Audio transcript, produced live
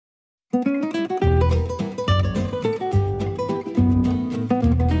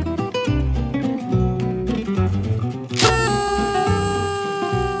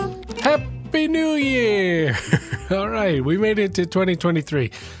All right, we made it to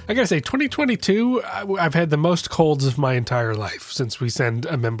 2023. I gotta say, 2022, I've had the most colds of my entire life since we send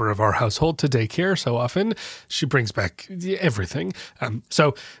a member of our household to daycare so often. She brings back everything.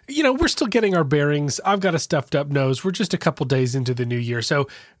 So, we're still getting our bearings. I've got a stuffed up nose. We're just a couple days into the new year. So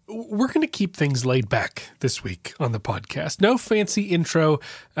we're going to keep things laid back this week on the podcast. No fancy intro,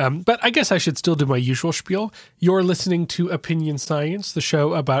 but I guess I should still do my usual spiel. You're listening to Opinion Science, the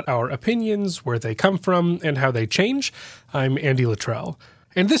show about our opinions, where they come from, and how they change. I'm Andy Luttrell.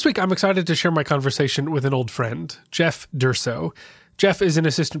 And this week, I'm excited to share my conversation with an old friend, Jeff Durso. Jeff is an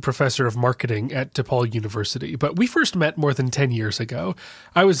assistant professor of marketing at DePaul University, but we first met more than 10 years ago.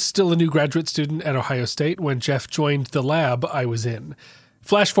 I was still a new graduate student at Ohio State when Jeff joined the lab I was in.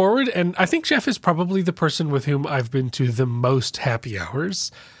 Flash forward, and I think Jeff is probably the person with whom I've been to the most happy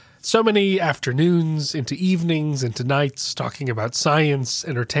hours. So many afternoons, into evenings, into nights, talking about science,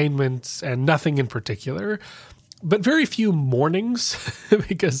 entertainment, and nothing in particular. But very few mornings,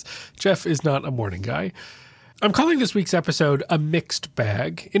 because Jeff is not a morning guy. I'm calling this week's episode a mixed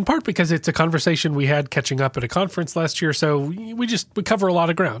bag, in part because it's a conversation we had catching up at a conference last year, so we cover a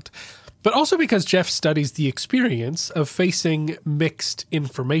lot of ground. But also because Jeff studies the experience of facing mixed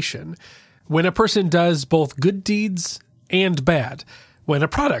information. When a person does both good deeds and bad. When a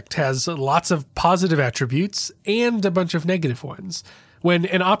product has lots of positive attributes and a bunch of negative ones. When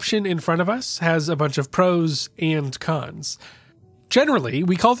an option in front of us has a bunch of pros and cons. Generally,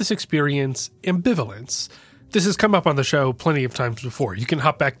 we call this experience ambivalence. This has come up on the show plenty of times before. You can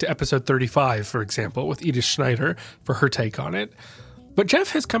hop back to episode 35, for example, with Edith Schneider for her take on it. But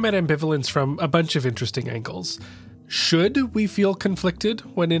Jeff has come at ambivalence from a bunch of interesting angles. Should we feel conflicted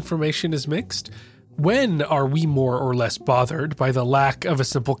when information is mixed? When are we more or less bothered by the lack of a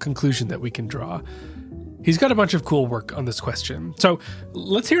simple conclusion that we can draw? He's got a bunch of cool work on this question, so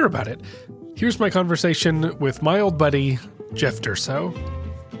let's hear about it. Here's my conversation with my old buddy, Jeff Durso.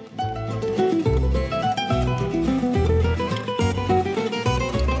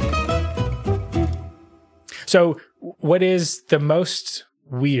 So, what is the most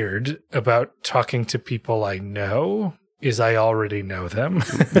weird about talking to people I know is I already know them.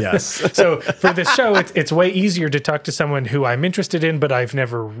 Yes. So for this show, it's way easier to talk to someone who I'm interested in, but I've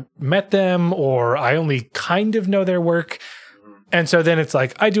never met them, or I only kind of know their work. And so then it's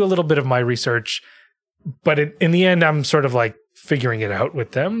like, I do a little bit of my research, but in the end, I'm sort of like figuring it out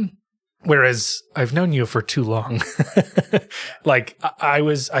with them. Whereas I've known you for too long. Like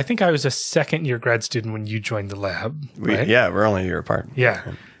I think I was a second year grad student when you joined the lab. Right? We're only a year apart.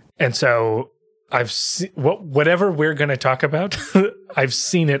 Yeah. And so I've seen whatever we're going to talk about, I've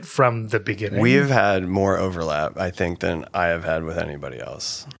seen it from the beginning. We've had more overlap, I think, than I have had with anybody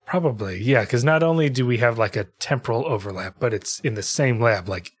else. Probably. Yeah. Because not only do we have like a temporal overlap, but it's in the same lab,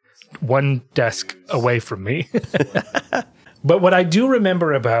 like one desk away from me. But what I do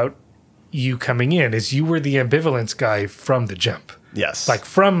remember about you coming in is you were the ambivalence guy from the jump. Yes. Like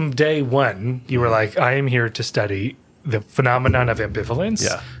from day one, you were like, I am here to study the phenomenon of ambivalence.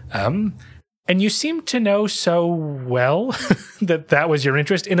 Yeah. And you seem to know so well that was your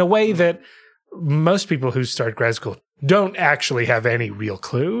interest in a way that most people who start grad school don't actually have any real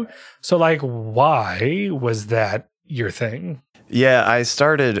clue. So like, why was that your thing? Yeah, I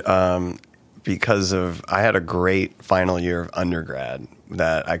started because I had a great final year of undergrad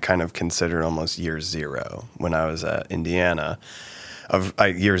that I kind of considered almost year zero when I was at Indiana,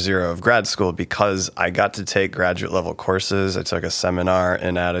 year zero of grad school, because I got to take graduate level courses. I took a seminar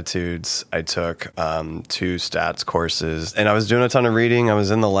in attitudes. I took 2 stats courses, and I was doing a ton of reading. I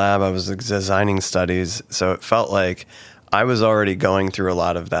was in the lab. I was designing studies. So it felt like I was already going through a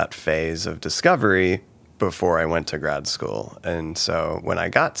lot of that phase of discovery before I went to grad school. And so when I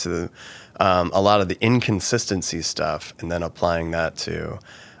got to a lot of the inconsistency stuff and then applying that to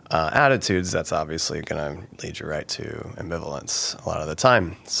attitudes, that's obviously going to lead you right to ambivalence a lot of the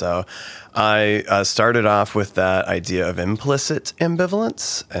time. So I started off with that idea of implicit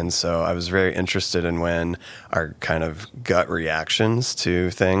ambivalence. And so I was very interested in when our kind of gut reactions to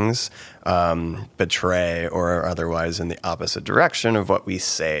things betray or are otherwise in the opposite direction of what we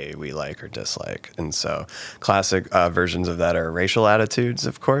say we like or dislike. And so classic versions of that are racial attitudes,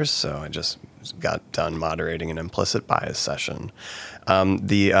 of course. So I just got done moderating an implicit bias session.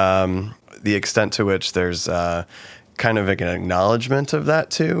 The extent to which there's kind of like an acknowledgement of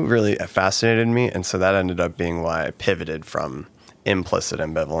that too really fascinated me. And so that ended up being why I pivoted from implicit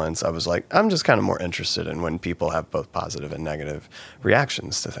ambivalence. I was like, I'm just kind of more interested in when people have both positive and negative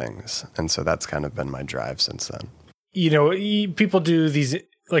reactions to things. And so that's kind of been my drive since then. You know, people do these,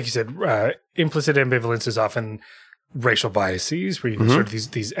 like you said, implicit ambivalence is often racial biases, where you sort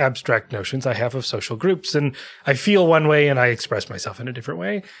of these abstract notions I have of social groups, and I feel one way and I express myself in a different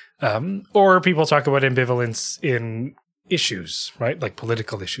way. Or people talk about ambivalence in issues, right? Like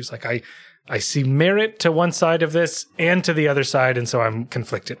political issues. Like I see merit to one side of this and to the other side, and so I'm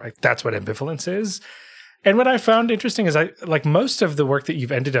conflicted, right? That's what ambivalence is. And what I found interesting is like most of the work that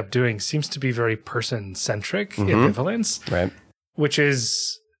you've ended up doing seems to be very person-centric ambivalence, Right. which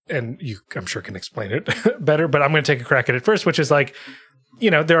is, and you, I'm sure, can explain it better, but I'm going to take a crack at it first, which is like,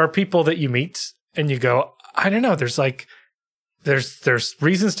 there are people that you meet and you go, I don't know, there's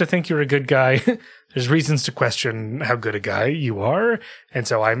reasons to think you're a good guy. There's reasons to question how good a guy you are. And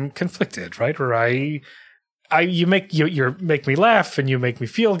so I'm conflicted, right? Or you make me laugh and you make me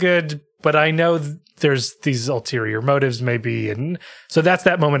feel good, but I know there's these ulterior motives maybe. And so that's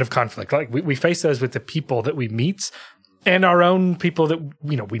that moment of conflict. Like we face those with the people that we meet and our own people that,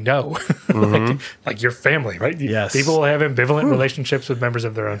 we know, like your family, right? Yes. People will have ambivalent relationships with members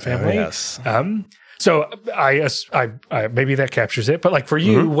of their own family. Yes. So I maybe that captures it. But like for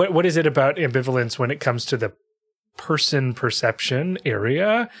you, what is it about ambivalence when it comes to the person perception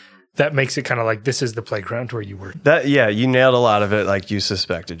area that makes it kind of like this is the playground where you work? You nailed a lot of it, like you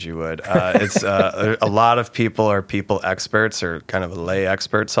suspected you would. It's a lot of people are people experts or kind of lay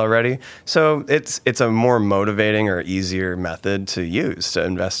experts already. So it's a more motivating or easier method to use to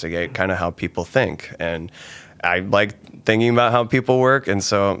investigate kind of how people think. And I like thinking about how people work, and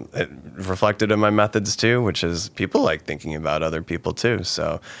so it reflected in my methods too, which is people like thinking about other people too.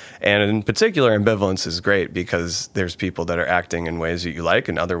 So, and in particular, ambivalence is great because there's people that are acting in ways that you like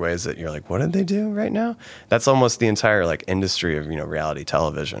and other ways that you're like, what did they do right now? That's almost the entire like industry of reality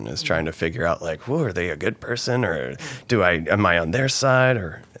television is trying to figure out like, whoa, are they a good person or am I on their side?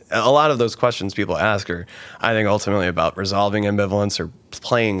 Or a lot of those questions people ask are, I think, ultimately about resolving ambivalence or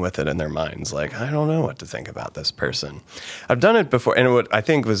playing with it in their minds. Like, I don't know what to think about this person. I've done it before. And what I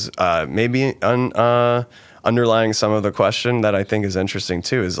think was maybe underlying some of the question that I think is interesting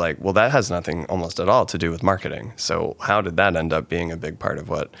too is like, well, that has nothing almost at all to do with marketing. So how did that end up being a big part of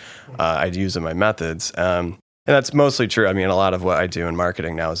what I'd use in my methods? And that's mostly true. I mean, a lot of what I do in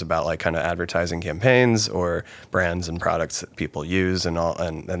marketing now is about like kind of advertising campaigns or brands and products that people use and all,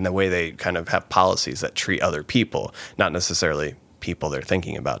 and the way they kind of have policies that treat other people, not necessarily people they're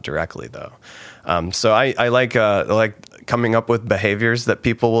thinking about directly though. So I like coming up with behaviors that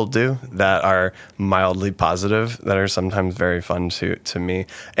people will do that are mildly positive, that are sometimes very fun to me,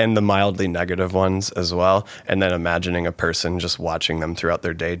 and the mildly negative ones as well. And then imagining a person just watching them throughout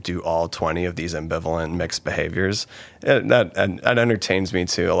their day do all 20 of these ambivalent mixed behaviors. That entertains me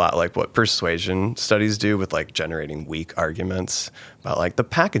too, a lot like what persuasion studies do with like generating weak arguments about like the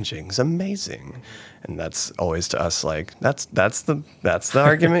packaging's amazing. And that's always to us like, that's the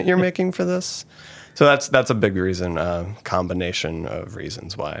argument you're making for this. So that's a big reason, combination of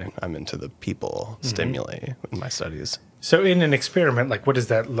reasons why I'm into the people stimuli in my studies. So in an experiment, like what does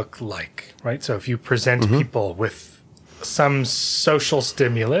that look like, right? So if you present people with some social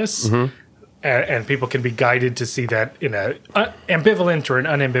stimulus, and people can be guided to see that in a ambivalent or an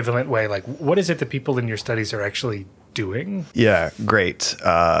unambivalent way, like what is it that people in your studies are actually doing? Yeah, great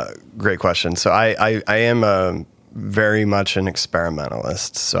question. So I am very much an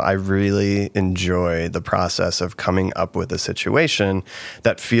experimentalist. So I really enjoy the process of coming up with a situation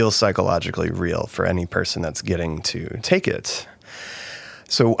that feels psychologically real for any person that's getting to take it.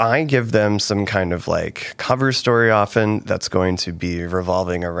 So I give them some kind of like cover story often that's going to be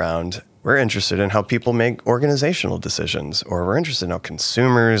revolving around, we're interested in how people make organizational decisions, or we're interested in how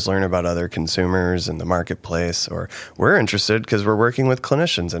consumers learn about other consumers in the marketplace, or we're interested because we're working with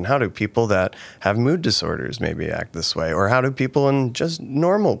clinicians and how do people that have mood disorders maybe act this way, or how do people and just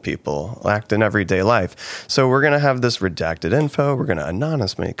normal people act in everyday life. So we're going to have this redacted info. We're going to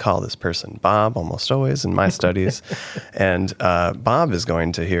anonymously call this person Bob, almost always in my studies. And Bob is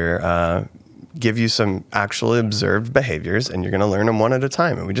going to give you some actually observed behaviors, and you're going to learn them one at a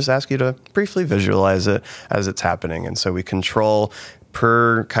time. And we just ask you to briefly visualize it as it's happening. And so we control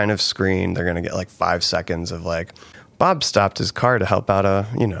per kind of screen. They're going to get like 5 seconds of like, Bob stopped his car to help out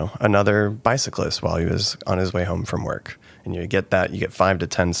another bicyclist while he was on his way home from work. And you get 5 to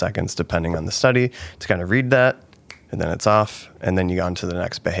 10 seconds depending on the study to kind of read that. And then it's off, and then you go on to the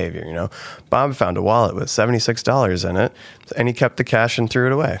next behavior. Bob found a wallet with $76 in it, and he kept the cash and threw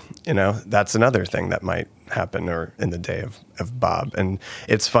it away. That's another thing that might happen or in the day of Bob. And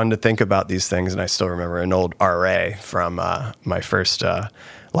it's fun to think about these things. And I still remember an old RA from my first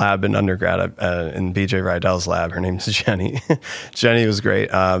lab in undergrad, in BJ Rydell's lab. Her name's Jenny. Jenny was great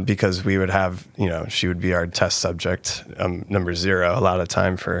because we would have, she would be our test subject, number 0, a lot of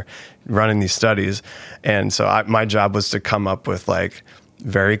time for running these studies. And so my job was to come up with like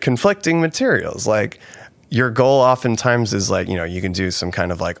very conflicting materials. Like, your goal oftentimes is like, you can do some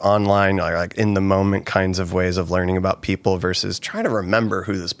kind of like online or like in the moment kinds of ways of learning about people versus try to remember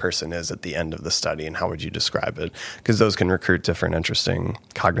who this person is at the end of the study and how would you describe it? Because those can recruit different interesting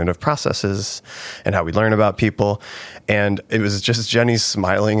cognitive processes and how we learn about people. And it was just Jenny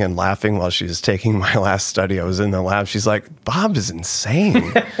smiling and laughing while she was taking my last study. I was in the lab. She's like, Bob is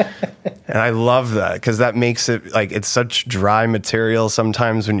insane. And I love that because that makes it like it's such dry material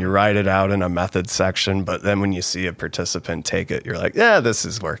sometimes when you write it out in a method section. But then when you see a participant take it, you're like, yeah, this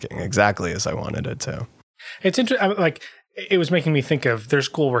is working exactly as I wanted it to. It's interesting. Like, it was making me think of there's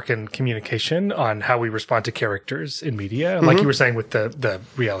schoolwork in communication on how we respond to characters in media. Mm-hmm. Like you were saying with the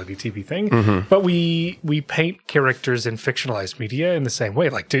reality TV thing. Mm-hmm. But we paint characters in fictionalized media in the same way,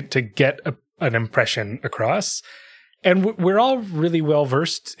 like to get an impression across. And we're all really well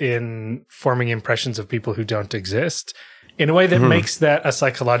versed in forming impressions of people who don't exist in a way that makes that a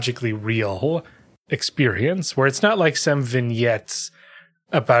psychologically real experience, where it's not like some vignettes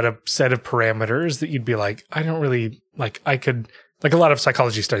about a set of parameters that you'd be like, I don't really like, I could, like a lot of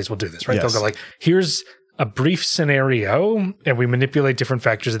psychology studies will do this, right? Yes. They'll go like, here's a brief scenario and we manipulate different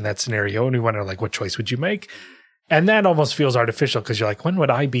factors in that scenario. And we want to like, what choice would you make? And that almost feels artificial because you're like, when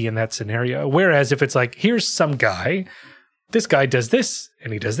would I be in that scenario? Whereas if it's like, here's some guy, this guy does this,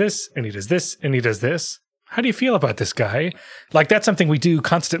 and he does this, and he does this, and he does this. How do you feel about this guy? Like, that's something we do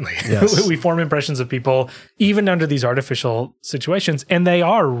constantly. Yes. We form impressions of people, even under these artificial situations, and they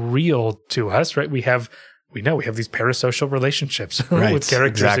are real to us, right? We know we have these parasocial relationships right, with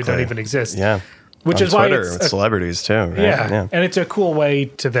characters who don't even exist. Yeah. Which on is Twitter, why with celebrities too, right? Yeah. And it's a cool way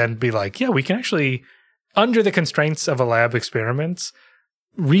to then be like, yeah, we can actually, under the constraints of a lab experiment,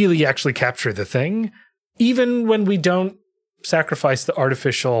 really actually capture the thing, even when we don't sacrifice the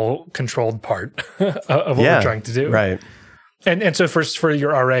artificial controlled part of what we're trying to do. Right. And so for your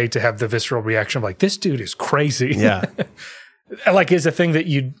RA to have the visceral reaction of like, this dude is crazy. Yeah. Like, is a thing that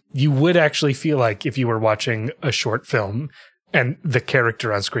you would actually feel like if you were watching a short film and the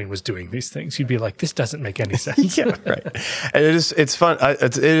character on screen was doing these things, you'd be like, this doesn't make any sense. Yeah, right. And it's fun.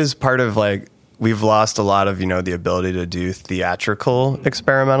 It is part of like, we've lost a lot of, the ability to do theatrical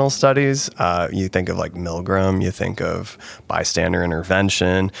experimental studies. You think of like Milgram, you think of bystander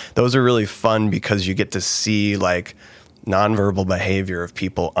intervention. Those are really fun because you get to see like nonverbal behavior of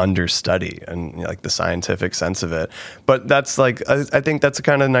people under study and like the scientific sense of it. But that's like, I think that's a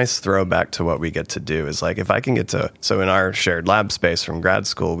kind of nice throwback to what we get to do is like, if I can get to, so in our shared lab space from grad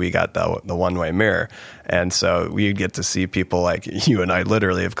school, we got the one-way mirror. And so we get to see people like you and I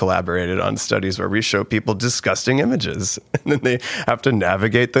literally have collaborated on studies where we show people disgusting images and then they have to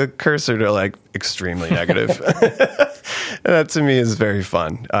navigate the cursor to like extremely negative. And that to me is very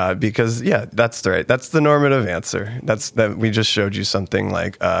fun because that's the normative answer. That we just showed you something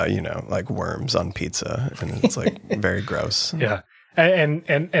like, like worms on pizza and it's like very gross. Yeah. And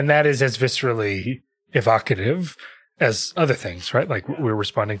that is as viscerally evocative as other things, right? Like we're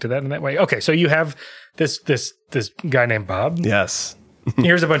responding to that in that way. Okay. So you have this guy named Bob. Yes.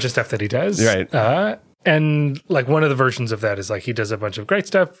 Here's a bunch of stuff that he does. Right. And like one of the versions of that is like he does a bunch of great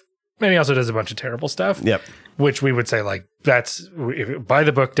stuff and he also does a bunch of terrible stuff. Yep. Which we would say like that's, by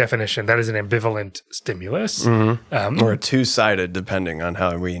the book definition, that is an ambivalent stimulus. Mm-hmm. Or two-sided, depending on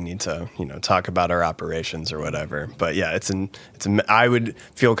how we need to, talk about our operations or whatever. But yeah, I would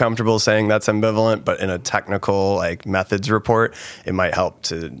feel comfortable saying that's ambivalent, but in a technical like methods report, it might help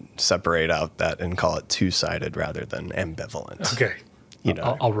to separate out that and call it two-sided rather than ambivalent. Okay.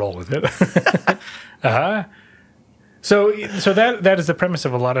 I'll roll with it. So that is the premise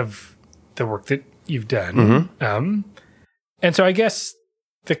of a lot of the work that you've done. Mm-hmm. And so I guess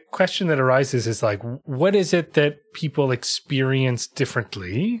the question that arises is like, what is it that people experience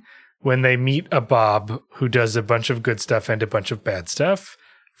differently when they meet a Bob who does a bunch of good stuff and a bunch of bad stuff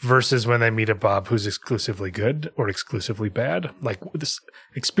versus when they meet a Bob who's exclusively good or exclusively bad? Like this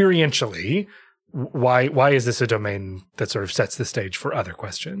experientially, why is this a domain that sort of sets the stage for other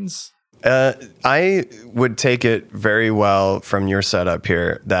questions? I would take it very well from your setup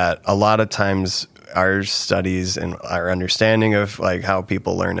here that a lot of times our studies and our understanding of like how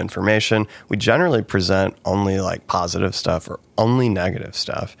people learn information, we generally present only like positive stuff or only negative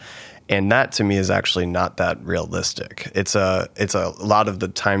stuff. And that to me is actually not that realistic. It's a lot of the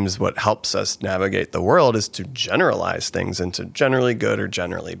times what helps us navigate the world is to generalize things into generally good or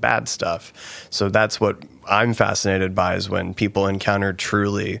generally bad stuff. So that's what I'm fascinated by, is when people encounter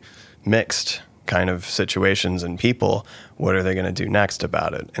truly mixed kind of situations and people, what are they going to do next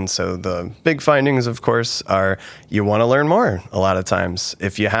about it? And so the big findings, of course, are you want to learn more a lot of times.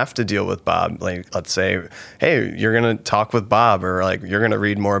 If you have to deal with Bob, like let's say, hey, you're going to talk with Bob, or like you're going to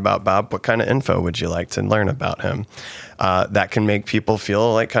read more about Bob, what kind of info would you like to learn about him? That can make people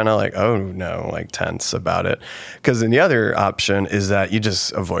feel like kind of like, oh no, like tense about it. Because then the other option is that you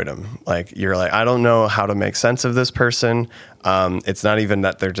just avoid them. Like you're like, I don't know how to make sense of this person. It's not even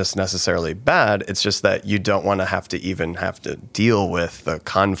that they're just necessarily bad. It's just that you don't want to have to deal with the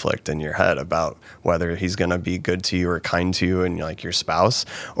conflict in your head about whether he's going to be good to you or kind to you and like your spouse,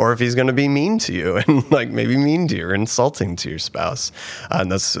 or if he's going to be mean to you and like maybe mean to you or insulting to your spouse.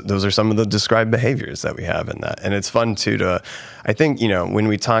 And those are some of the described behaviors that we have in that. And it's fun too I think, when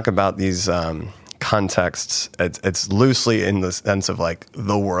we talk about these contexts, it's loosely in the sense of like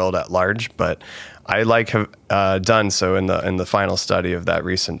the world at large, but I have done so in the final study of that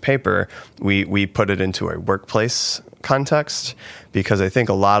recent paper. We put it into a workplace context, because I think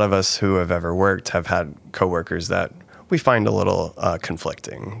a lot of us who have ever worked have had coworkers that we find a little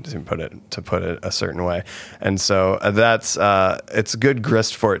conflicting, to put it a certain way. And so that's it's good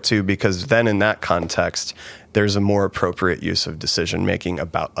grist for it too, because then in that context, there's a more appropriate use of decision making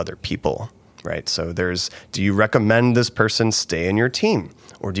about other people, right? So do you recommend this person stay in your team,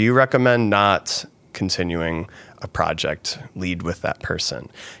 or do you recommend not continuing a project, lead with that person?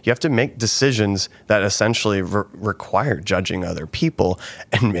 You have to make decisions that essentially require judging other people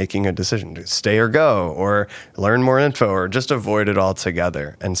and making a decision to stay or go, or learn more info, or just avoid it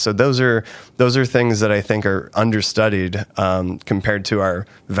altogether. And so those are things that I think are understudied compared to our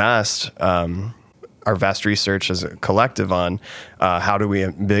vast research as a collective on how do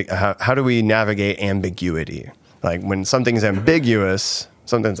we navigate ambiguity. Like when something's ambiguous,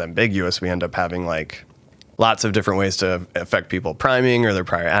 we end up having like lots of different ways to affect people, priming or their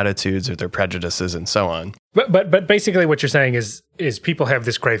prior attitudes or their prejudices and so on. But basically what you're saying is people have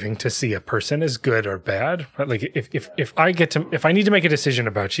this craving to see a person as good or bad. Right? Like if I need to make a decision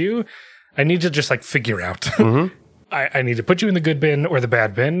about you, I need to just like figure out. Mm-hmm. I need to put you in the good bin or the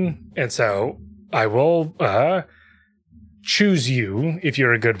bad bin, and so I will choose you if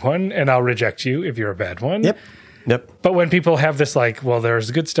you're a good one, and I'll reject you if you're a bad one. Yep. But when people have this like, well, there's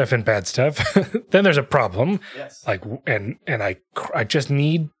good stuff and bad stuff, then there's a problem. Yes. Like, and I just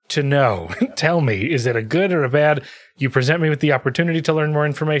need to know. Tell me, is it a good or a bad? You present me with the opportunity to learn more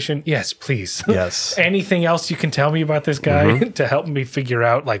information. Yes, please. Yes. Anything else you can tell me about this guy to help me figure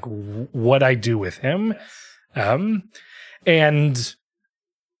out like what I do with him? And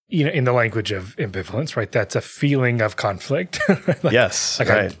in the language of ambivalence, right? That's a feeling of conflict. Yes. Like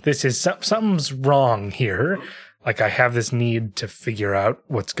right. This is something's wrong here. Like I have this need to figure out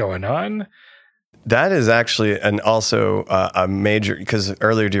what's going on. That is actually also a major, because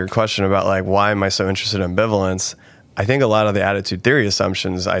earlier to your question about like, why am I so interested in ambivalence? I think a lot of the attitude theory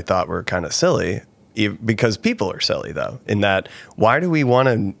assumptions I thought were kind of silly, because people are silly though, in that why do we want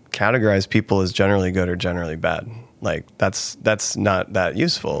to categorize people as generally good or generally bad? Like that's not that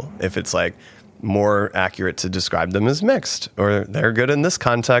useful if it's like more accurate to describe them as mixed, or they're good in this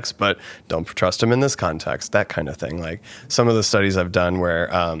context, but don't trust them in this context, that kind of thing. Like some of the studies I've done where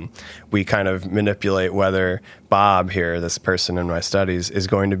we kind of manipulate whether Bob here, this person in my studies, is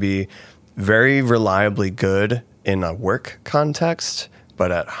going to be very reliably good in a work context,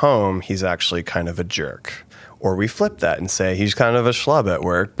 but at home, he's actually kind of a jerk. Or we flip that and say he's kind of a schlub at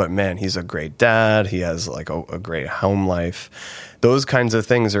work, but man, he's a great dad. He has like a great home life. Those kinds of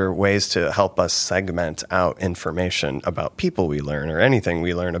things are ways to help us segment out information about people we learn or anything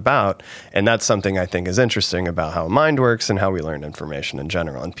we learn about. And that's something I think is interesting about how mind works and how we learn information in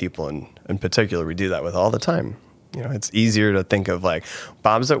general. And people in particular, we do that with all the time. It's easier to think of like,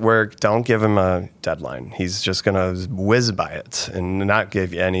 Bob's at work, don't give him a deadline. He's just going to whiz by it and not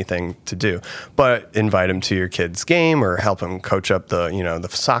give you anything to do. But invite him to your kid's game or help him coach up the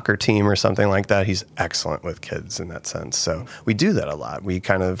soccer team or something like that. He's excellent with kids in that sense. So we do that a lot. We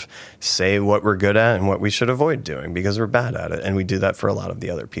kind of say what we're good at and what we should avoid doing because we're bad at it. And we do that for a lot of the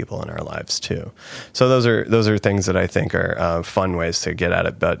other people in our lives too. So those are things that I think are fun ways to get at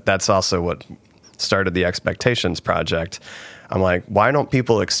it. But that's also what started the Expectations Project. I'm like, why don't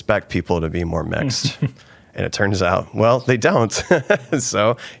people expect people to be more mixed? And it turns out, well, they don't.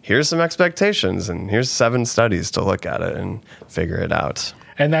 So here's some expectations, and here's 7 studies to look at it and figure it out.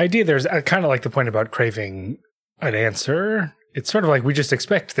 And the idea there's kind of like the point about craving an answer it's sort of like we just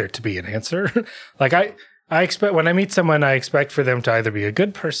expect there to be an answer. Like I expect when I meet someone, I expect for them to either be a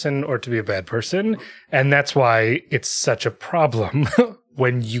good person or to be a bad person. And that's why it's such a problem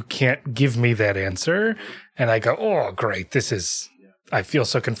when you can't give me that answer. And I go, oh, great. I feel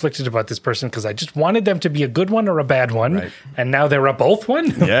so conflicted about this person because I just wanted them to be a good one or a bad one. Right. And now they're a both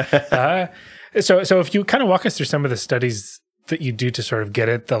one. Yeah. So if you kind of walk us through some of the studies that you do to sort of get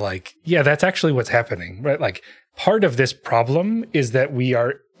it, that's actually what's happening, right? Like part of this problem is that we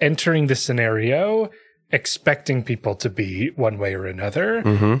are entering the scenario expecting people to be one way or another.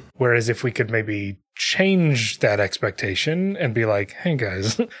 Mm-hmm. Whereas if we could maybe change that expectation and be like, hey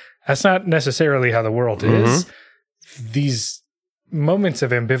guys, that's not necessarily how the world is. These moments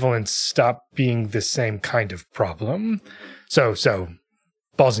of ambivalence stop being the same kind of problem. So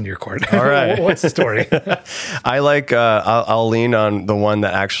balls in your court. All right. What's the story? I like, I'll lean on the one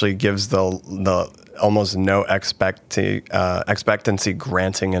that actually gives the almost no expectancy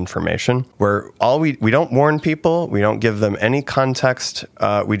granting information, where we don't warn people, we don't give them any context.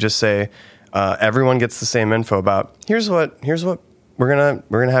 We just say everyone gets the same info about here's what we're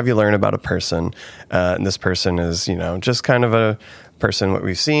gonna have you learn about a person, and this person is just kind of a person what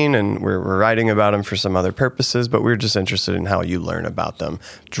we've seen, and we're writing about them for some other purposes, but we're just interested in how you learn about them.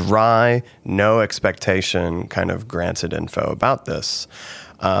 Dry, no expectation kind of granted info about this.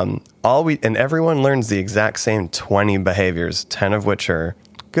 And everyone learns the exact same 20 behaviors, 10 of which are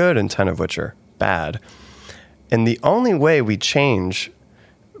good and 10 of which are bad. And the only way we change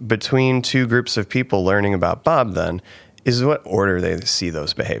between two groups of people learning about Bob then is what order they see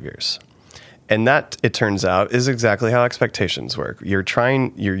those behaviors. And that, it turns out, is exactly how expectations work.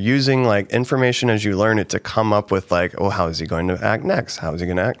 You're using like information as you learn it to come up with like, oh, how is he going to act next? How is he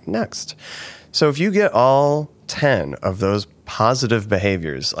going to act next? So if you get all 10 of those positive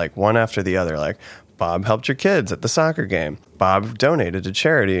behaviors, like one after the other, like Bob helped your kids at the soccer game, Bob donated to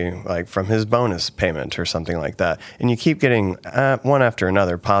charity, like from his bonus payment or something like that. And you keep getting one after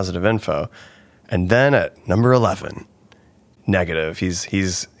another positive info. And then at number 11, negative.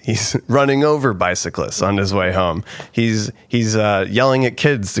 He's running over bicyclists on his way home. He's yelling at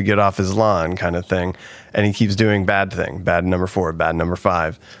kids to get off his lawn, kind of thing, and he keeps doing bad thing. Bad number 4, bad number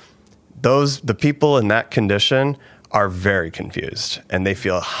 5. The people in that condition are very confused, and they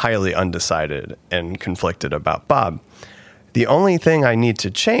feel highly undecided and conflicted about Bob. The only thing I need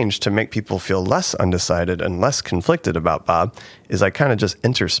to change to make people feel less undecided and less conflicted about Bob is I kind of just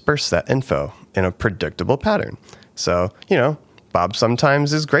intersperse that info in a predictable pattern. So, Bob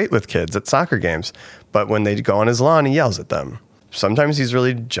sometimes is great with kids at soccer games, but when they go on his lawn, he yells at them. Sometimes he's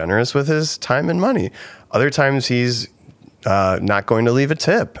really generous with his time and money. Other times he's not going to leave a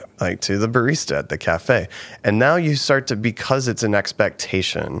tip, like to the barista at the cafe. And now you start to, because it's an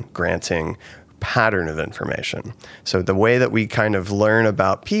expectation granting pattern of information. So the way that we kind of learn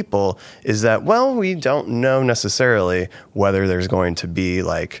about people is that, well, we don't know necessarily whether there's going to be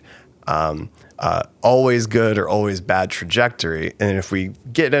like always good or always bad trajectory. And if we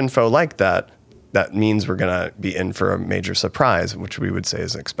get info like that, that means we're going to be in for a major surprise, which we would say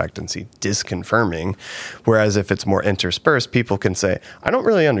is expectancy disconfirming. Whereas if it's more interspersed, people can say, I don't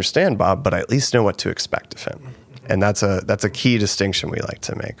really understand Bob, but I at least know what to expect of him. And that's a key distinction we like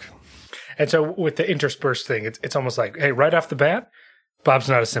to make. And so with the interspersed thing, it's almost like, hey, right off the bat, Bob's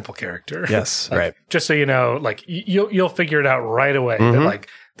not a simple character. Yes, like, right. Just so you know, like you'll figure it out right away that like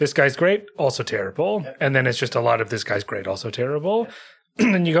this guy's great, also terrible. And then it's just a lot of this guy's great, also terrible.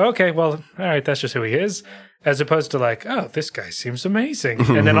 And you go, okay, well, all right, that's just who he is. As opposed to like, oh, this guy seems amazing.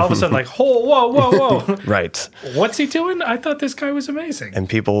 And then all of a sudden like, whoa. Right. What's he doing? I thought this guy was amazing. And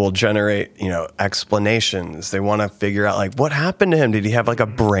people will generate, explanations. They want to figure out like, what happened to him? Did he have like a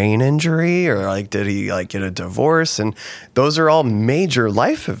brain injury, or like, did he like get a divorce? And those are all major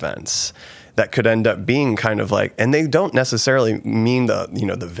life events that could end up being kind of like, and they don't necessarily mean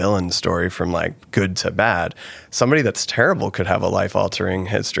the villain story from like good to bad. Somebody that's terrible could have a life altering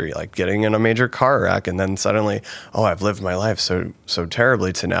history, like getting in a major car wreck and then suddenly, oh, I've lived my life so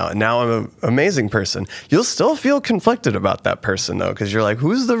terribly to now. And now I'm an amazing person. You'll still feel conflicted about that person though, because you're like,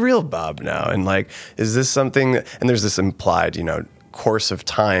 who's the real Bob now? And like, is this something, and there's this implied, course of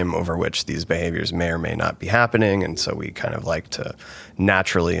time over which these behaviors may or may not be happening. And so we kind of like to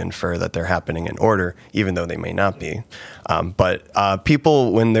naturally infer that they're happening in order, even though they may not be. But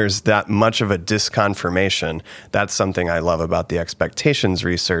people, when there's that much of a disconfirmation, that's something I love about the expectations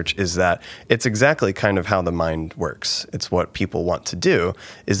research, is that it's exactly kind of how the mind works. It's what people want to do,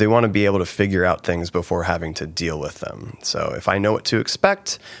 is they want to be able to figure out things before having to deal with them. So if I know what to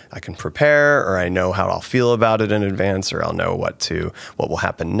expect, I can prepare, or I know how I'll feel about it in advance, or I'll know what to to what will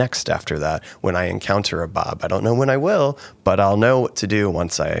happen next after that when I encounter a Bob. I don't know when I will, but I'll know what to do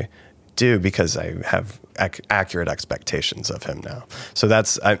once I do because I have accurate expectations of him now. So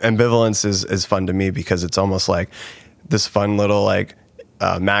that's ambivalence is fun to me because it's almost like this fun little like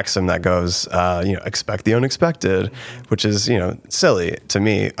maxim that goes, expect the unexpected, which is, silly to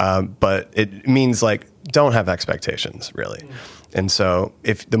me. But it means like, don't have expectations really. And so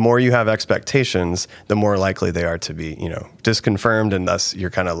if the more you have expectations, the more likely they are to be, disconfirmed, and thus you're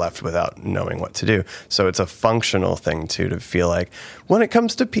kind of left without knowing what to do. So it's a functional thing too, to feel like when it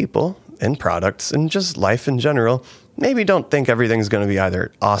comes to people and products and just life in general, maybe don't think everything's going to be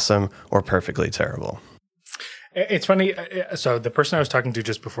either awesome or perfectly terrible. It's funny. So the person I was talking to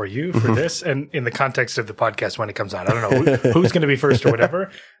just before you for this, and in the context of the podcast when it comes out, I don't know who's going to be first or whatever.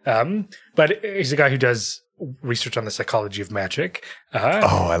 But he's a guy who does research on the psychology of magic.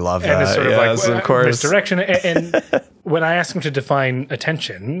 I love that. And it's sort of yes, like of course. misdirection. And when I asked him to define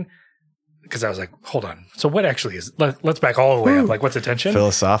attention, because I was like, hold on. So what actually is, let's back all the way up. Like, what's attention?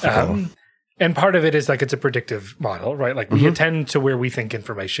 Philosophical. And part of it is like it's a predictive model, right? Like we attend to where we think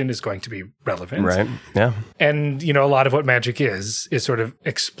information is going to be relevant. Right. Yeah. And, a lot of what magic is sort of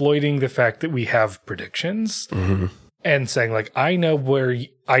exploiting the fact that we have predictions and saying like, I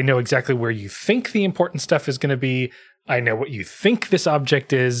know exactly where you think the important stuff is going to be. I know what you think this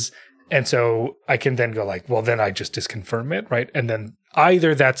object is. And so I can then go like, well, then I just disconfirm it, right? And then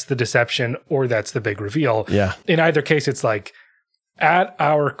either that's the deception or that's the big reveal. Yeah. In either case, it's like, at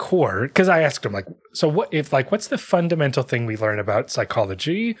our core, because I asked him, like, so what's the fundamental thing we learn about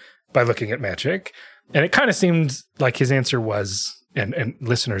psychology by looking at magic? And it kind of seemed like his answer was, and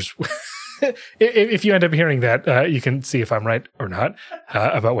listeners, if you end up hearing that, you can see if I'm right or not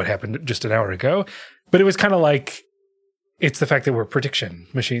about what happened just an hour ago. But it was kind of like, it's the fact that we're prediction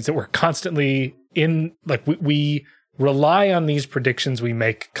machines, that we're constantly we rely on these predictions we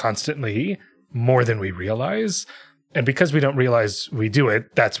make constantly more than we realize. And because we don't realize we do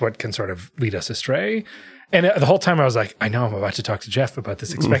it, that's what can sort of lead us astray. And the whole time I was like, I know I'm about to talk to Jeff about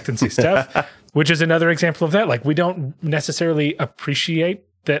this expectancy stuff, which is another example of that. Like, we don't necessarily appreciate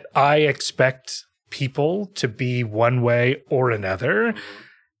that I expect people to be one way or another.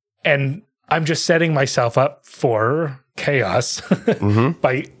 And I'm just setting myself up for chaos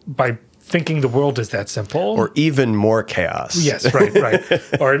by thinking the world is that simple. Or even more chaos. Yes,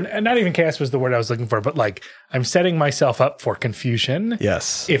 right. Or not even chaos was the word I was looking for, but like I'm setting myself up for confusion.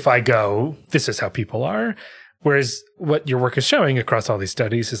 Yes. If I go, this is how people are. Whereas what your work is showing across all these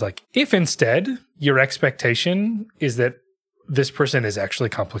studies is like, if instead your expectation is that this person is actually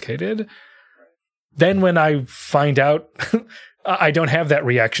complicated, then when I find out, I don't have that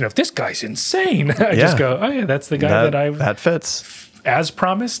reaction of this guy's insane. I just go, oh yeah, that's the guy that fits. As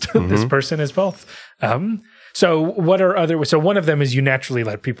promised, this person is both. So one of them is you naturally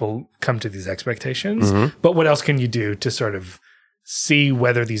let people come to these expectations, but what else can you do to sort of see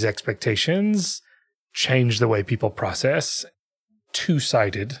whether these expectations change the way people process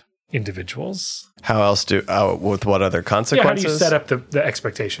two-sided individuals? How else with what other consequences? Yeah, how do you set up the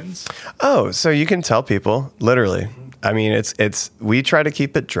expectations? Oh, so you can tell people, literally. I mean, we try to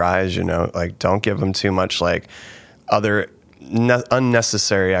keep it dry, as you know, like don't give them too much like other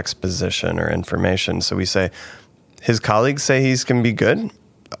unnecessary exposition or information. So we say, his colleagues say he can be good.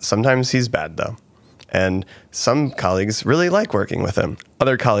 Sometimes he's bad though. And some colleagues really like working with him.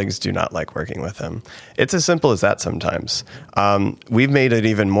 Other colleagues do not like working with him. It's as simple as that sometimes. We've made it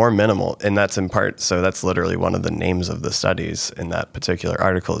even more minimal, and that's in part, so that's literally one of the names of the studies in that particular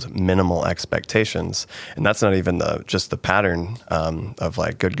article is minimal expectations. And that's not even just the pattern of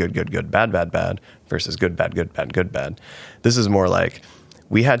like good, bad versus good, bad. This is more like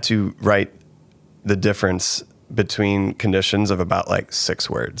we had to write the difference between conditions of about like 6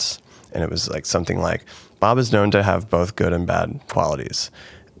 words. And it was like something like, Bob is known to have both good and bad qualities.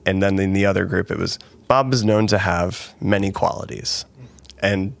 And then in the other group, it was, Bob is known to have many qualities.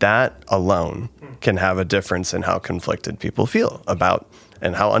 And that alone can have a difference in how conflicted people feel about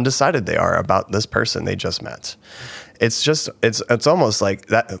and how undecided they are about this person they just met. It's almost like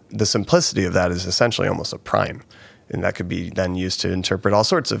that. The simplicity of that is essentially almost a prime. And that could be then used to interpret all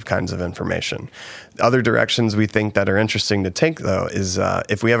sorts of kinds of information. Other directions we think that are interesting to take, though, is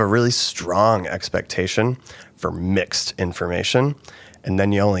if we have a really strong expectation for mixed information, and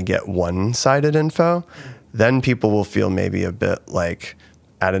then you only get one-sided info, then people will feel maybe a bit like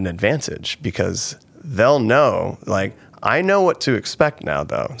at an advantage because they'll know, like, I know what to expect now,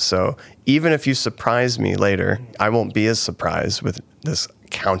 though. So even if you surprise me later, I won't be as surprised with this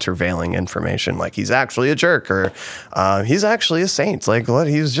countervailing information, like he's actually a jerk or he's actually a saint. Like, what?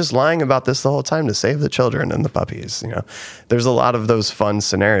 He was just lying about this the whole time to save the children and the puppies. There's a lot of those fun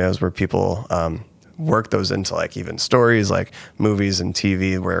scenarios where people work those into like even stories like movies and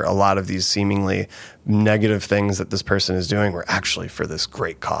TV, where a lot of these seemingly negative things that this person is doing were actually for this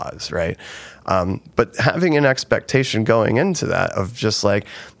great cause, right? But having an expectation going into that of just like,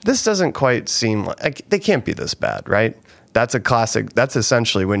 this doesn't quite seem like they can't be this bad, right? That's a classic. That's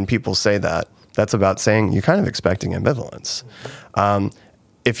essentially when people say that, that's about saying you're kind of expecting ambivalence.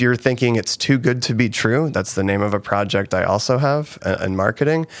 If you're thinking it's too good to be true, that's the name of a project I also have in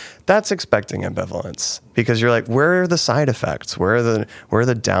marketing. That's expecting ambivalence, because you're like, where are the side effects? Where are the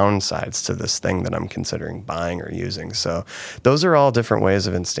downsides to this thing that I'm considering buying or using? So those are all different ways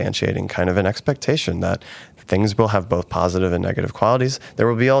of instantiating kind of an expectation that things will have both positive and negative qualities. There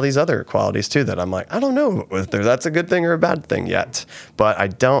will be all these other qualities too that I'm like, I don't know whether that's a good thing or a bad thing yet, but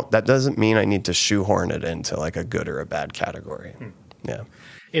that doesn't mean I need to shoehorn it into like a good or a bad category. Yeah.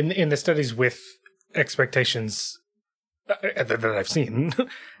 In the studies with expectations that I've seen,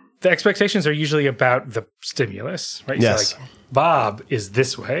 the expectations are usually about the stimulus, right? Yes. So like, Bob is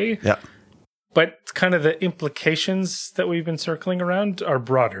this way. Yeah. But kind of the implications that we've been circling around are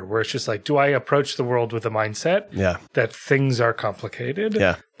broader, where it's just like, do I approach the world with a mindset that things are complicated,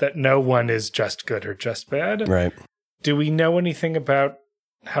 that no one is just good or just bad? Right. Do we know anything about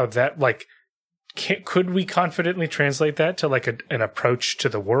how that, like, could we confidently translate that to like an approach to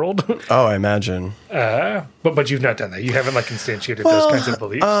the world? Oh, I imagine. But you've not done that. You haven't like instantiated those kinds of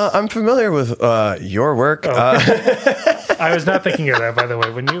beliefs. I'm familiar with your work. I was not thinking of that, by the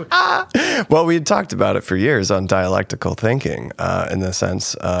way. When you well, we had talked about it for years on dialectical thinking, in the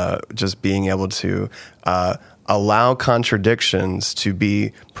sense just being able to allow contradictions to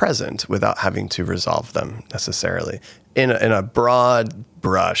be present without having to resolve them necessarily. In a broad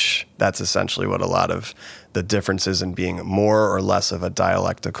brush, that's essentially what a lot of the differences in being more or less of a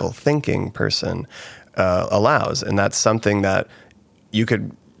dialectical thinking person allows. And that's something that you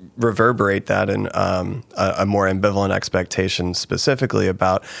could reverberate that in a more ambivalent expectation specifically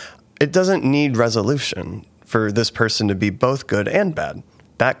about. It doesn't need resolution for this person to be both good and bad.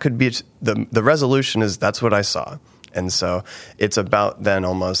 That could be the resolution is that's what I saw. And so it's about then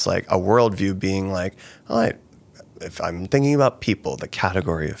almost like a worldview being like, all right, if I'm thinking about people, the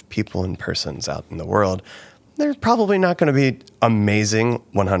category of people and persons out in the world, they're probably not going to be amazing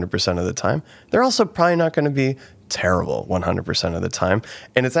 100% of the time. They're also probably not going to be terrible 100% of the time.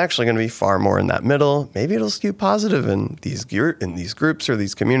 And it's actually going to be far more in that middle. Maybe it'll skew positive in these groups or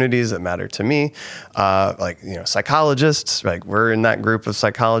these communities that matter to me. Psychologists, like we're in that group of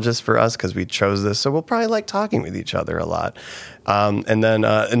psychologists for us because we chose this. So we'll probably like talking with each other a lot. And then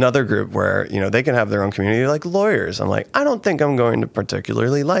another group where, they can have their own community, like lawyers. I'm like, I don't think I'm going to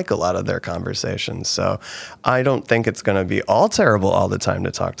particularly like a lot of their conversations. So I don't think it's going to be all terrible all the time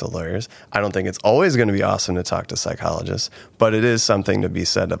to talk to lawyers. I don't think it's always going to be awesome to talk to psychologists, but it is something to be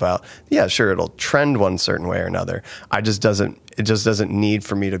said about, yeah, sure, it'll trend one certain way or another. It just doesn't need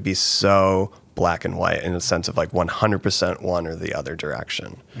for me to be so black and white in a sense of like 100% one or the other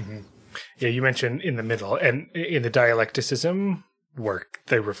direction. Mm-hmm. Yeah, you mentioned in the middle, and in the dialecticism work,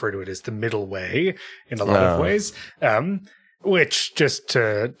 they refer to it as the middle way in a lot of ways, which just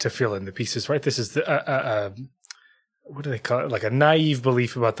to fill in the pieces, right? This is what do they call it? Like a naive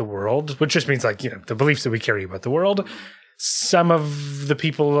belief about the world, which just means like, the beliefs that we carry about the world. Some of the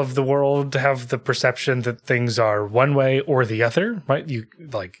people of the world have the perception that things are one way or the other, right?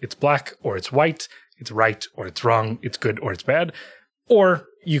 It's black or it's white, it's right or it's wrong, it's good or it's bad. Or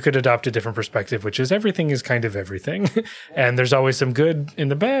you could adopt a different perspective, which is everything is kind of everything. And there's always some good in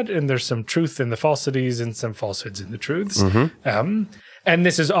the bad, and there's some truth in the falsities and some falsehoods in the truths. Mm-hmm. And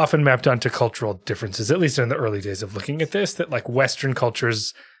this is often mapped onto cultural differences, at least in the early days of looking at this, that like Western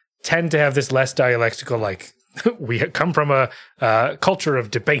cultures tend to have this less dialectical, like we come from a culture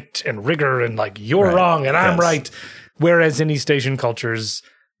of debate and rigor and like you're wrong and I'm right. Whereas in East Asian cultures,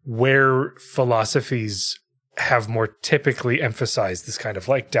 where philosophies have more typically emphasized this kind of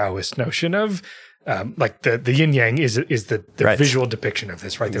like Taoist notion of like the yin yang is the visual depiction of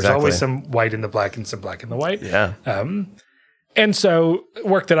this, right? There's always some white in the black and some black in the white. Yeah. And so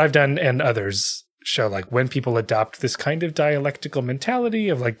work that I've done and others show like when people adopt this kind of dialectical mentality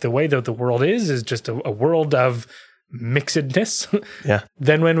of like the way that the world is just a world of mixedness. Yeah.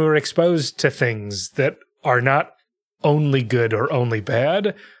 Then when we're exposed to things that are not only good or only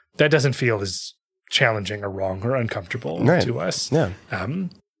bad, that doesn't feel as challenging or wrong or uncomfortable to us. Yeah.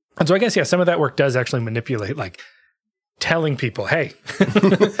 And so I guess, some of that work does actually manipulate, like telling people, hey,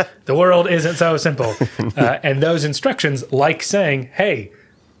 the world isn't so simple. And those instructions, like saying, hey,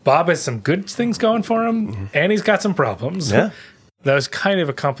 Bob has some good things going for him, and he's got some problems. Yeah. Those kind of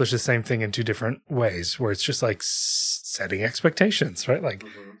accomplish the same thing in two different ways, where it's just like setting expectations, right? Like,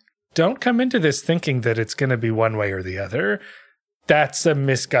 don't come into this thinking that it's going to be one way or the other. That's a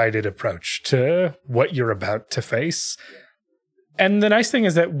misguided approach to what you're about to face. And the nice thing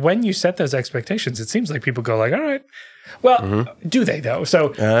is that when you set those expectations, it seems like people go like, all right. Well, do they though?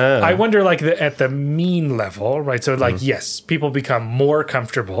 So I wonder like at the mean level, right? So like, yes, people become more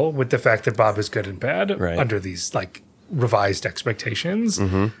comfortable with the fact that Bob is good and bad under these like revised expectations.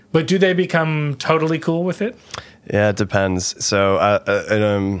 But do they become totally cool with it? Yeah, it depends. So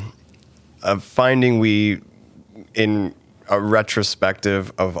a finding we in a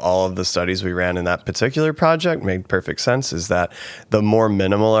retrospective of all of the studies we ran in that particular project made perfect sense is that the more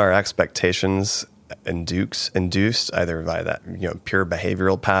minimal our expectations induced either by that pure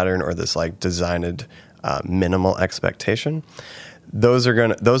behavioral pattern or this like designed minimal expectation,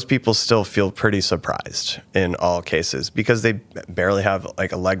 those people still feel pretty surprised in all cases because they barely have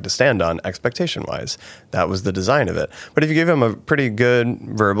like a leg to stand on expectation wise. That was the design of it. But if you give them a pretty good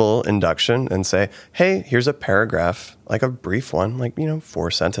verbal induction and say, hey, here's a paragraph, like a brief one, like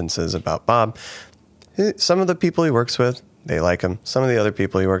 4 sentences about Bob. Some of the people he works with, they like him. Some of the other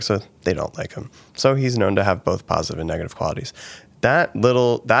people he works with, they don't like him. So he's known to have both positive and negative qualities. That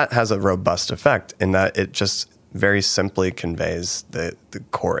has a robust effect in that it just very simply conveys the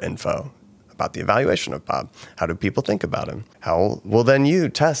core info about the evaluation of Bob. How do people think about him? How will then you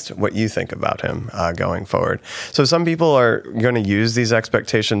test what you think about him going forward? So some people are going to use these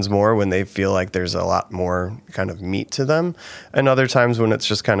expectations more when they feel like there's a lot more kind of meat to them, and other times when it's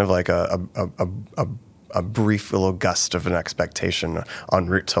just kind of like a brief little gust of an expectation en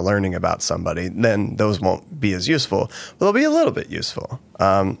route to learning about somebody, then those won't be as useful. But they'll be a little bit useful.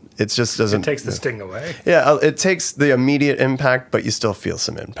 It just doesn't... It takes the sting away. Yeah, it takes the immediate impact, but you still feel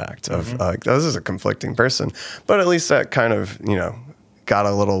some impact of, like, this is a conflicting person. But at least that kind of, got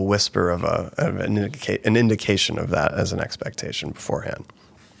a little whisper of an indication of that as an expectation beforehand.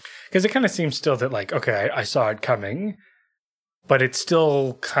 Because it kind of seems still that, like, okay, I saw it coming, but it's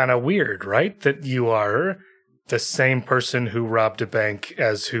still kind of weird, right? That you are the same person who robbed a bank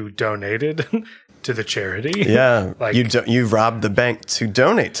as who donated to the charity. Yeah, like you robbed the bank to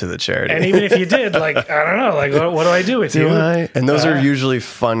donate to the charity. And even if you did, like, I don't know, like, what do I do with you? And those are usually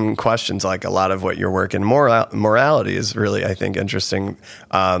fun questions. Like a lot of what your work in morality is really, I think, interesting.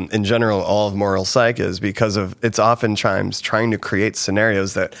 In general, all of moral psych is because of it's oftentimes trying to create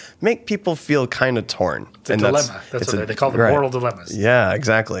scenarios that make people feel kind of torn. It's a dilemma. That's what they call them, moral dilemmas. Yeah,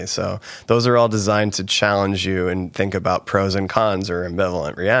 exactly. So those are all designed to challenge you and think about pros and cons or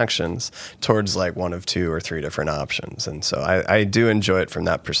ambivalent reactions towards like one of 2 or 3 different options. And so I do enjoy it from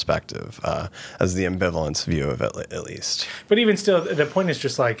that perspective as the ambivalence view of it, at least. But even still, the point is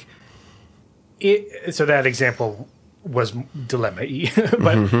just like, so that example was dilemma-y.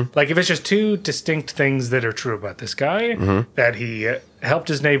 But like if it's just 2 distinct things that are true about this guy, that he helped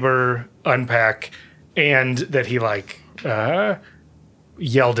his neighbor unpack and that he like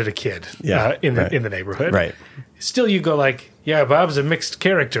yelled at a kid in the neighborhood. Right. Still you go like, yeah, Bob's a mixed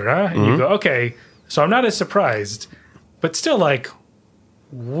character, huh? And you go, okay, so I'm not as surprised, but still like,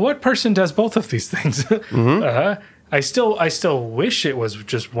 what person does both of these things? I still wish it was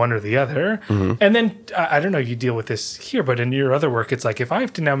just one or the other. And then I don't know if you deal with this here, but in your other work, it's like, if I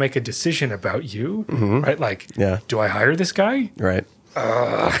have to now make a decision about you, right? Like, do I hire this guy? Right.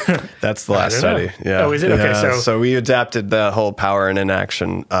 That's the last study. Yeah. Oh, is it? Okay. So we adapted the whole power and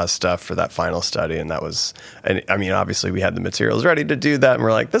inaction stuff for that final study. And that was, I mean, obviously we had the materials ready to do that. And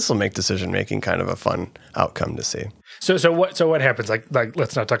we're like, this will make decision making kind of a fun outcome to see. So what happens? Like,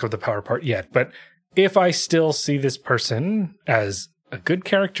 let's not talk about the power part yet, but if I still see this person as a good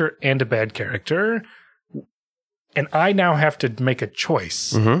character and a bad character, and I now have to make a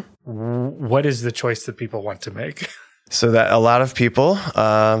choice, what is the choice that people want to make? So that a lot of people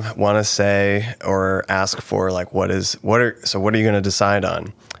want to say or ask for like, what are you going to decide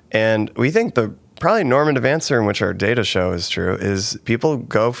on? And we think the probably normative answer in which our data show is true is people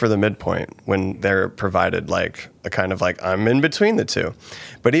go for the midpoint when they're provided like a kind of like, I'm in between the two.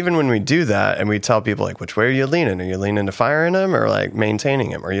 But even when we do that and we tell people like, which way are you leaning? Are you leaning to firing him or like maintaining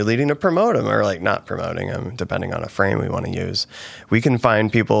him? Are you leaning to promote him or like not promoting him, depending on a frame we want to use? We can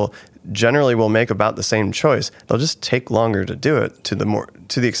find people generally will make about the same choice. They'll just take longer to do it to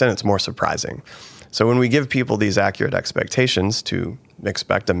the extent it's more surprising. So when we give people these accurate expectations to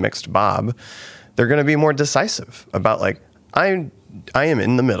expect a mixed Bob, they're going to be more decisive about like, I am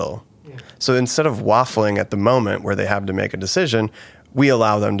in the middle. Yeah. So instead of waffling at the moment where they have to make a decision, we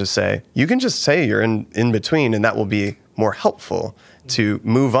allow them to say, you can just say you're in between and that will be more helpful to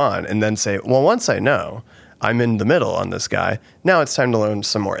move on and then say, well, once I know, I'm in the middle on this guy. Now it's time to learn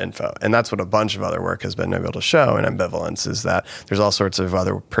some more info. And that's what a bunch of other work has been able to show in ambivalence, is that there's all sorts of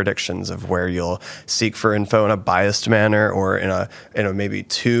other predictions of where you'll seek for info in a biased manner or in a maybe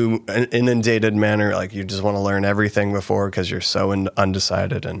too inundated manner. Like you just want to learn everything before because you're so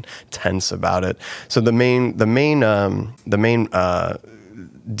undecided and tense about it. So the main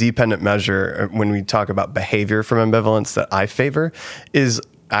dependent measure when we talk about behavior from ambivalence that I favor is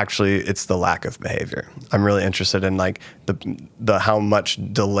actually it's the lack of behavior. I'm really interested in like the how much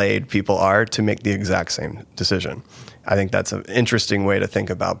delayed people are to make the exact same decision. I think that's an interesting way to think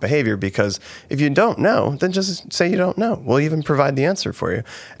about behavior, because if you don't know, then just say you don't know. We'll even provide the answer for you.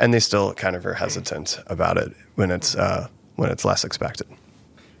 And they still kind of are hesitant about it when it's less expected.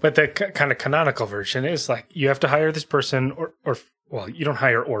 But the kind of canonical version is like you have to hire this person or well, you don't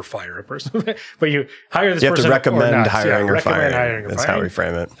hire or fire a person, but you hire this person. You have to recommend hiring or firing. That's how we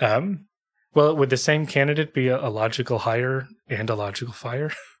frame it. Well, would the same candidate be a logical hire and a logical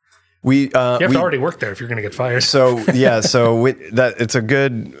fire? You have to already work there if you're going to get fired. So that it's a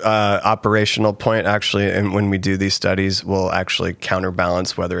good operational point actually. And when we do these studies, we'll actually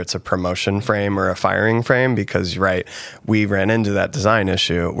counterbalance whether it's a promotion frame or a firing frame, because you're right, we ran into that design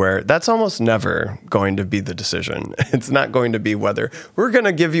issue where that's almost never going to be the decision. It's not going to be whether we're going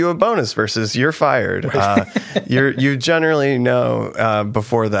to give you a bonus versus you're fired. You generally know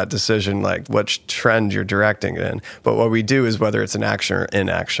before that decision like which trend you're directing it in. But what we do is whether it's an action or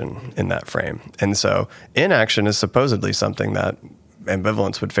inaction in that frame. And so inaction is supposedly something that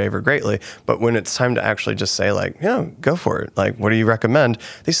ambivalence would favor greatly. But when it's time to actually just say like, go for it. Like, what do you recommend?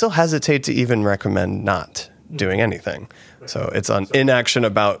 They still hesitate to even recommend not doing anything. So it's on inaction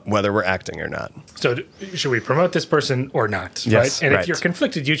about whether we're acting or not. So should we promote this person or not? Yes, right? And right. if you're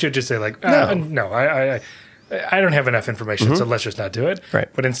conflicted, you should just say like, no, I don't have enough information, so let's just not do it. Right.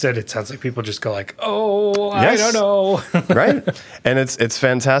 But instead, it sounds like people just go like, I don't know. Right. And it's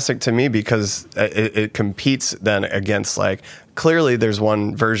fantastic to me because it competes then against like, clearly there's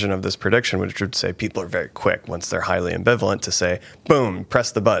one version of this prediction which would say people are very quick once they're highly ambivalent to say, boom,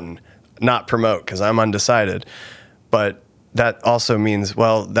 press the button, not promote because I'm undecided. But that also means,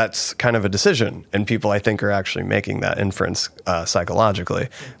 well, that's kind of a decision. And people, I think, are actually making that inference psychologically,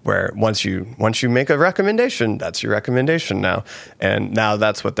 where once you make a recommendation, that's your recommendation now. And now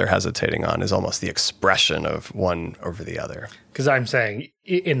that's what they're hesitating on, is almost the expression of one over the other. Because I'm saying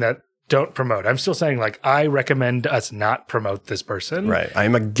in that don't promote, I'm still saying like, I recommend us not promote this person. Right.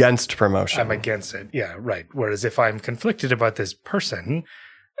 I'm against promotion. I'm against it. Yeah, right. Whereas if I'm conflicted about this person,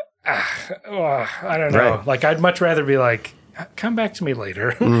 I don't know. Right. Like, I'd much rather be like, come back to me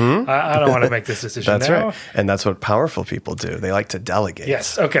later. I don't want to make this decision That's now. right. And that's what powerful people do. They like to delegate.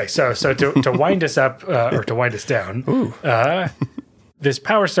 Yes. Okay. So to wind us up or to wind us down, this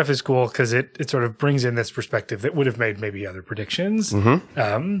power stuff is cool because it sort of brings in this perspective that would have made maybe other predictions.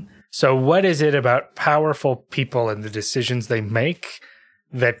 So what is it about powerful people and the decisions they make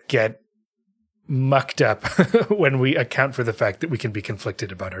that get mucked up when we account for the fact that we can be conflicted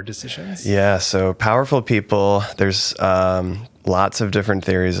about our decisions? Yeah, so powerful people, there's lots of different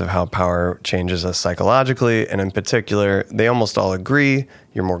theories of how power changes us psychologically, and in particular, they almost all agree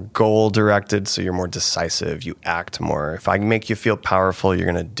you're more goal-directed, so you're more decisive, you act more. If I make you feel powerful, you're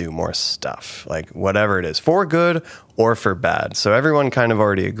going to do more stuff, like whatever it is, for good or for bad. So everyone kind of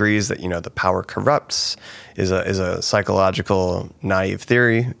already agrees that, the power corrupts is a psychological naive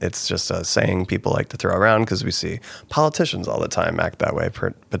theory. It's just a saying people like to throw around because we see politicians all the time act that way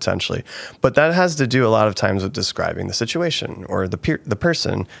potentially. But that has to do a lot of times with describing the situation or the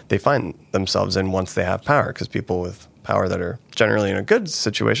person they find themselves in once they have power, because people with power that are generally in a good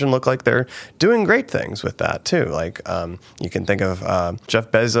situation look like they're doing great things with that too. Like you can think of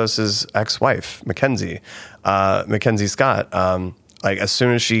Jeff Bezos's ex-wife, Mackenzie Scott. Like as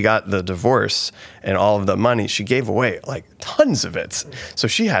soon as she got the divorce and all of the money, she gave away like tons of it. So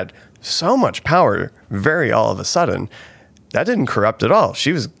she had so much power very all of a sudden. That didn't corrupt at all.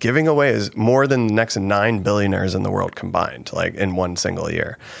 She was giving away more than the next 9 billionaires in the world combined, like in one single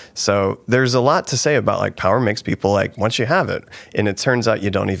year. So there's a lot to say about like power makes people like once you have it, and it turns out you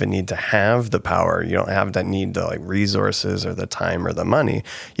don't even need to have the power. You don't have that need the like resources or the time or the money.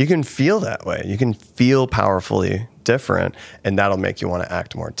 You can feel that way. You can feel powerfully different, and that'll make you want to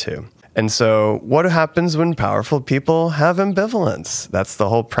act more too. And so what happens when powerful people have ambivalence? That's the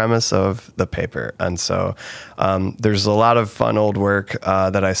whole premise of the paper. And so there's a lot of fun old work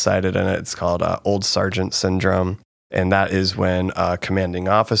that I cited in it. It's called Old Sergeant Syndrome. And that is when a commanding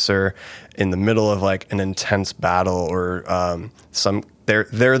officer in the middle of like an intense battle or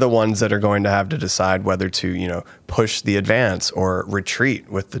they're the ones that are going to have to decide whether to, push the advance or retreat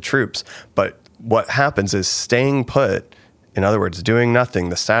with the troops. But what happens is staying put, in other words, doing nothing,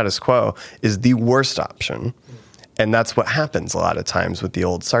 the status quo, is the worst option. And that's what happens a lot of times with the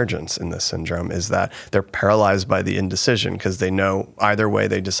old sergeants in this syndrome, is that they're paralyzed by the indecision because they know either way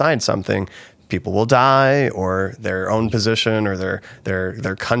they decide something, people will die, or their own position or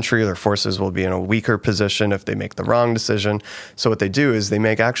their country or their forces will be in a weaker position if they make the wrong decision. So what they do is they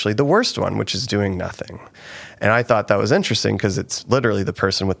make actually the worst one, which is doing nothing. And I thought that was interesting because it's literally the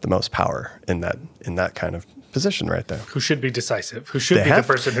person with the most power in that kind of position right there. Who should be decisive, who should be the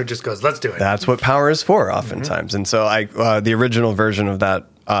person who just goes, let's do it. That's what power is for oftentimes. And so the original version of that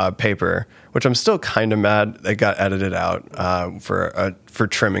paper, which I'm still kind of mad it got edited out for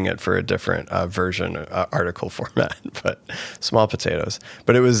trimming it for a different version article format, but small potatoes.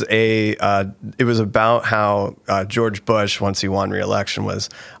 But it was about how George Bush, once he won re-election, was,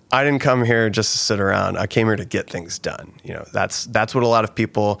 I didn't come here just to sit around. I came here to get things done. That's what a lot of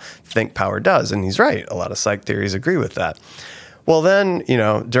people think power does. And he's right. A lot of psych theories agree with that. Well, then,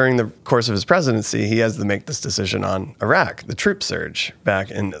 during the course of his presidency, he has to make this decision on Iraq, the troop surge back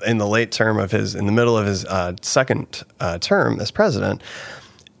in the middle of his second term as president.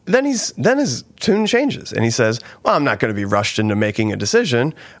 Then his tune changes and he says, well, I'm not going to be rushed into making a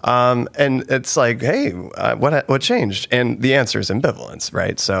decision. And it's like, hey, what changed? And the answer is ambivalence,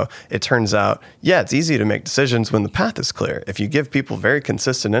 right? So it turns out, it's easy to make decisions when the path is clear. If you give people very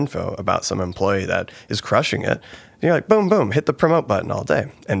consistent info about some employee that is crushing it, you're like, boom, boom, hit the promote button all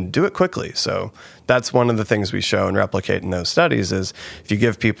day and do it quickly. So that's one of the things we show and replicate in those studies is if you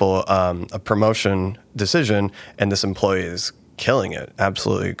give people a promotion decision and this employee is killing it,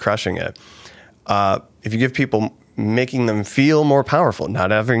 absolutely crushing it. If you give people, making them feel more powerful, not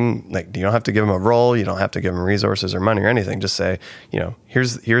having, you don't have to give them a role, you don't have to give them resources or money or anything. Just say,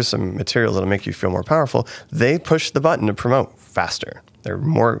 here's some materials that'll make you feel more powerful. They push the button to promote faster. They're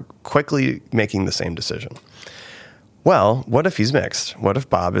more quickly making the same decision. Well, what if he's mixed? What if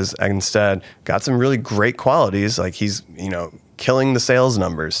Bob is instead got some really great qualities, like he's, killing the sales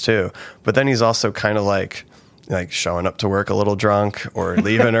numbers too, but then he's also kind of like showing up to work a little drunk or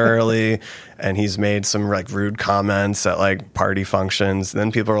leaving early, and he's made some rude comments at party functions. And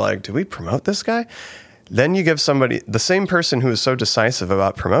then people are like, do we promote this guy? Then you give somebody, the same person who was so decisive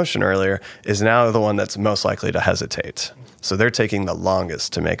about promotion earlier is now the one that's most likely to hesitate. So they're taking the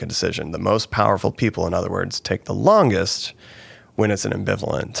longest to make a decision. The most powerful people, in other words, take the longest when it's an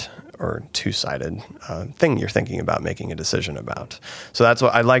ambivalent or two-sided thing you're thinking about making a decision about. So that's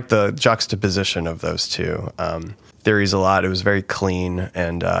what I like, the juxtaposition of those two theories a lot. It was very clean,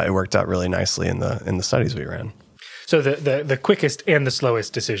 and it worked out really nicely in the studies we ran. So the quickest and the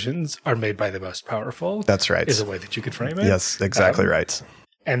slowest decisions are made by the most powerful. That's right. Is a way that you could frame it. Yes, exactly right.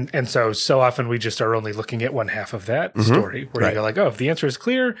 And so often we just are only looking at one half of that story, where you go if the answer is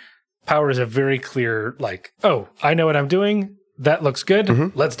clear, power is a very clear, I know what I'm doing. That looks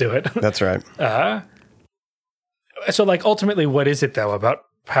good. Let's do it. That's right. So ultimately, what is it though about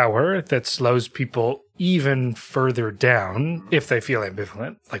power that slows people even further down if they feel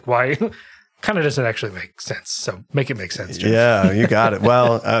ambivalent? Why? Kind of doesn't actually make sense. So make it make sense, Jeff. Yeah, you got it.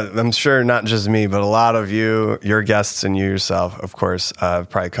 Well, I'm sure not just me, but a lot of your guests and you yourself, of course, have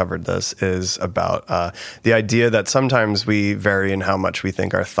probably covered this, is about the idea that sometimes we vary in how much we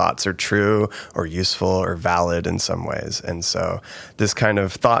think our thoughts are true or useful or valid in some ways. And so this kind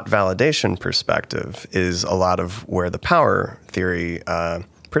of thought validation perspective is a lot of where the power theory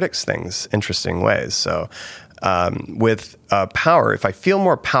predicts things interesting ways. So with power, if I feel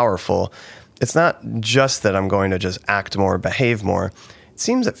more powerful, it's not just that I'm going to just act more, behave more. It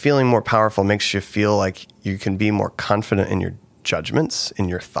seems that feeling more powerful makes you feel like you can be more confident in your judgments, in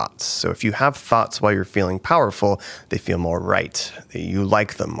your thoughts. So if you have thoughts while you're feeling powerful, they feel more right. You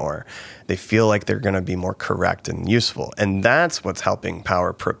like them more. They feel like they're going to be more correct and useful. And that's what's helping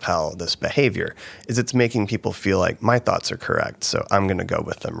power propel this behavior, is it's making people feel like my thoughts are correct, so I'm going to go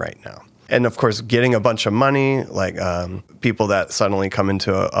with them right now. And of course, getting a bunch of money, people that suddenly come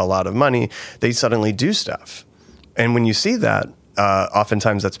into a lot of money, they suddenly do stuff. And when you see that,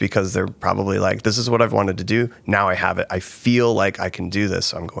 oftentimes that's because they're probably like, this is what I've wanted to do. Now I have it. I feel like I can do this,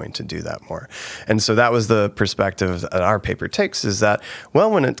 so I'm going to do that more. And so that was the perspective that our paper takes, is that, well,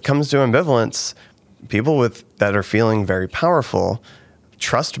 when it comes to ambivalence, people that are feeling very powerful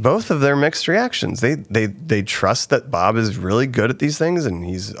trust both of their mixed reactions. They trust that Bob is really good at these things and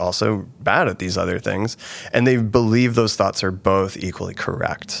he's also bad at these other things. And they believe those thoughts are both equally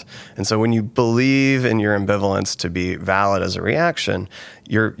correct. And so when you believe in your ambivalence to be valid as a reaction,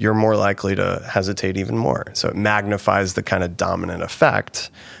 you're more likely to hesitate even more. So it magnifies the kind of dominant effect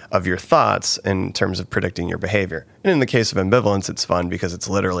of your thoughts in terms of predicting your behavior. And in the case of ambivalence, it's fun because it's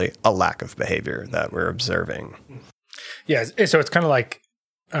literally a lack of behavior that we're observing. Yeah, so it's kind of like,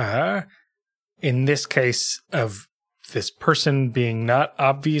 in this case of this person being not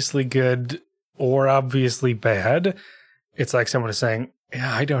obviously good or obviously bad, it's like someone is saying,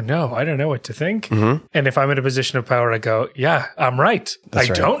 yeah, I don't know what to think. Mm-hmm. And if I'm in a position of power, I go, yeah, I'm right. I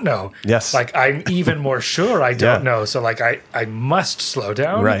don't know. Yes. Like, I'm even more sure I don't know. So like, I must slow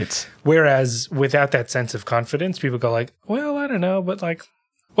down. Right. Whereas without that sense of confidence, people go like, well, I don't know, but like,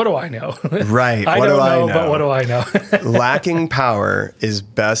 what do I know? Right. I don't know, but what do I know? Lacking power is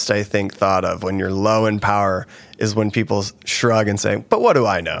best, I think, thought of when you're low in power is when people shrug and say, but what do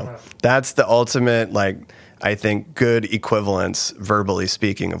I know? That's the ultimate, like, I think, good equivalence, verbally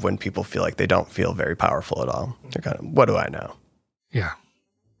speaking, of when people feel like they don't feel very powerful at all. They're kind of, what do I know? Yeah.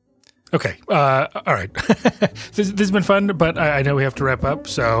 Okay. All right. This has been fun, but I know we have to wrap up.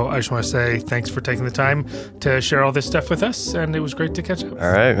 So I just want to say thanks for taking the time to share all this stuff with us. And it was great to catch up.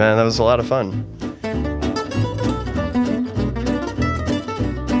 All right, man. That was a lot of fun.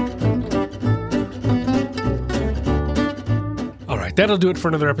 That'll do it for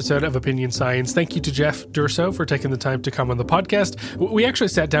another episode of Opinion Science. Thank you to Jeff Durso for taking the time to come on the podcast. We actually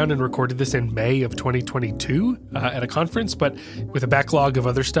sat down and recorded this in May of 2022 at a conference, but with a backlog of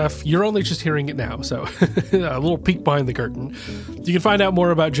other stuff, you're only just hearing it now. So a little peek behind the curtain. You can find out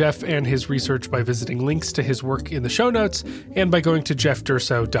more about Jeff and his research by visiting links to his work in the show notes and by going to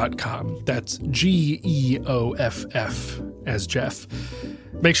jeffdurso.com. That's GEOFF as Jeff.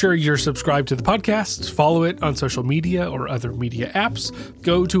 Make sure you're subscribed to the podcast, follow it on social media or other media apps.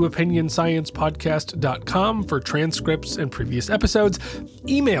 Go to opinionsciencepodcast.com for transcripts and previous episodes.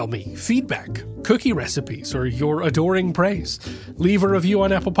 Email me feedback, cookie recipes, or your adoring praise. Leave a review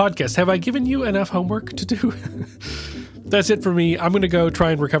on Apple Podcasts. Have I given you enough homework to do? That's it for me. I'm going to go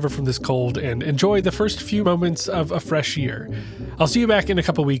try and recover from this cold and enjoy the first few moments of a fresh year. I'll see you back in a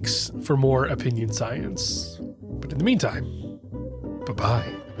couple weeks for more Opinion Science. But in the meantime,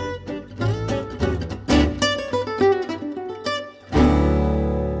 bye-bye.